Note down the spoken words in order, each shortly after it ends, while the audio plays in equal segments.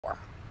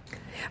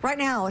Right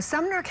now,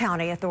 Sumner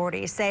County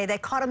authorities say they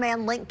caught a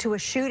man linked to a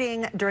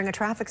shooting during a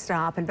traffic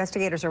stop.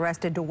 Investigators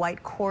arrested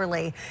Dwight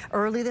Corley.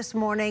 Early this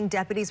morning,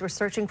 deputies were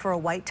searching for a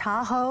white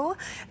Tahoe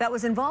that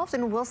was involved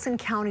in Wilson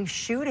County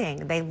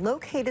shooting. They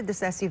located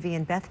this SUV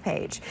in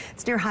Bethpage.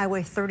 It's near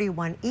Highway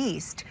 31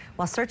 East.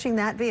 While searching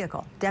that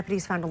vehicle,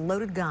 deputies found a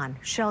loaded gun,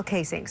 shell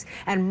casings,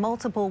 and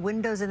multiple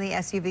windows in the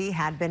SUV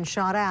had been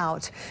shot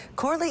out.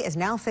 Corley is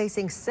now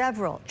facing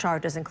several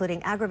charges,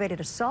 including aggravated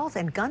assault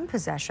and gun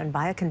possession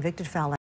by a convicted felon.